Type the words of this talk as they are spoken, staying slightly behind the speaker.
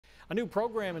A new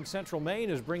program in Central Maine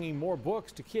is bringing more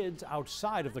books to kids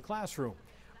outside of the classroom.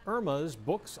 Erma's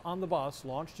Books on the Bus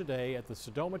launched today at the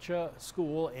SeDoMoCha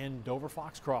school in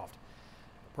Dover-Foxcroft.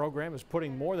 The program is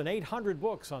putting more than 800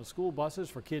 books on school buses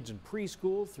for kids in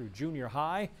preschool through junior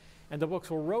high, and the books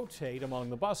will rotate among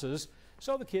the buses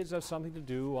so the kids have something to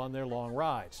do on their long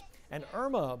rides. And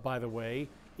Erma, by the way,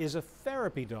 is a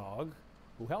therapy dog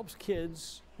who helps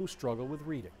kids who struggle with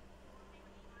reading.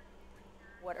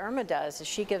 What Erma does is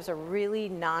she gives a really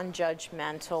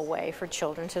non-judgmental way for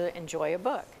children to enjoy a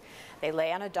book. They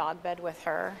lay on a dog bed with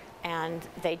her and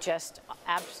they just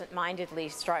absent-mindedly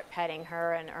start petting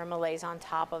her, and Erma lays on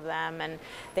top of them, and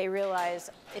they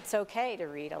realize it's okay to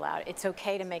read aloud. It's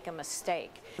okay to make a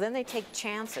mistake. Then they take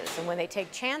chances, and when they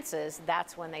take chances,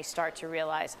 that's when they start to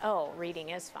realize, oh, reading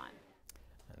is fun.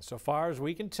 So far as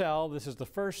we can tell, this is the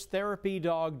first therapy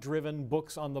dog-driven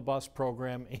Books on the Bus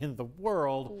program in the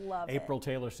world. Love it. April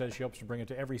Taylor says she hopes to bring it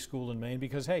to every school in Maine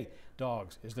because, hey,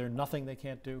 dogs, is there nothing they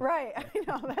can't do? Right, I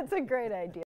know, that's a great idea.